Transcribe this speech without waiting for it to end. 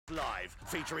Live,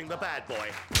 featuring the bad boy,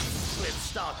 Cliff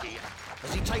Starkey,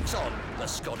 as he takes on the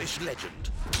Scottish legend,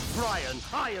 Brian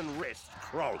Iron Wrist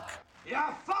Kronk. You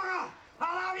fucker!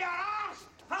 I'll have your ass!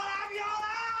 I'll have your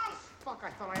ass! Fuck,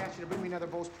 I thought I asked you to bring me another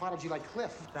Bose prodigy like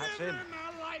Cliff. That's him.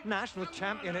 National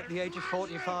champion at the age of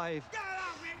 45.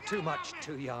 Too much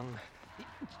too young. You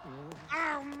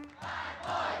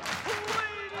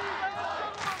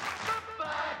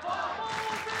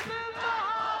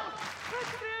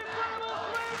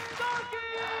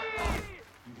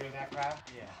hear that, crowd?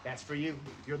 Yeah. That's for you.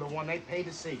 You're the one they paid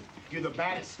to see. You're the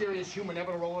baddest, scariest human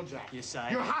ever to roll a jack. Yes, I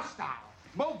am. You're hostile,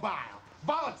 mobile,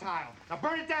 volatile. Now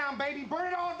burn it down, baby. Burn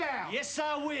it all down. Yes,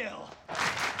 I will.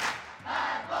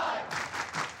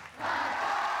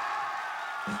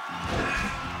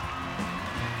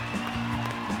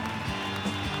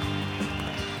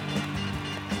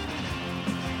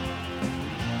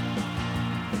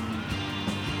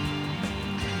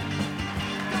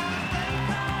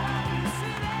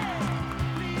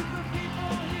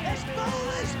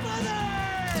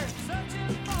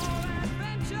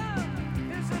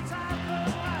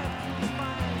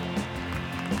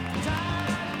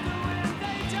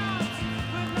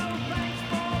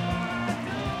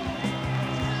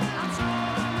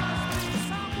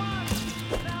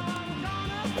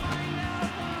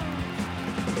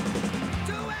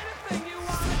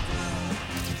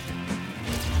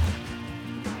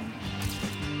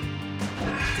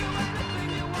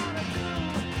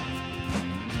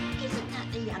 Isn't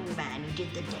that the young man who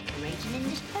did the decorating in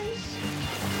this place?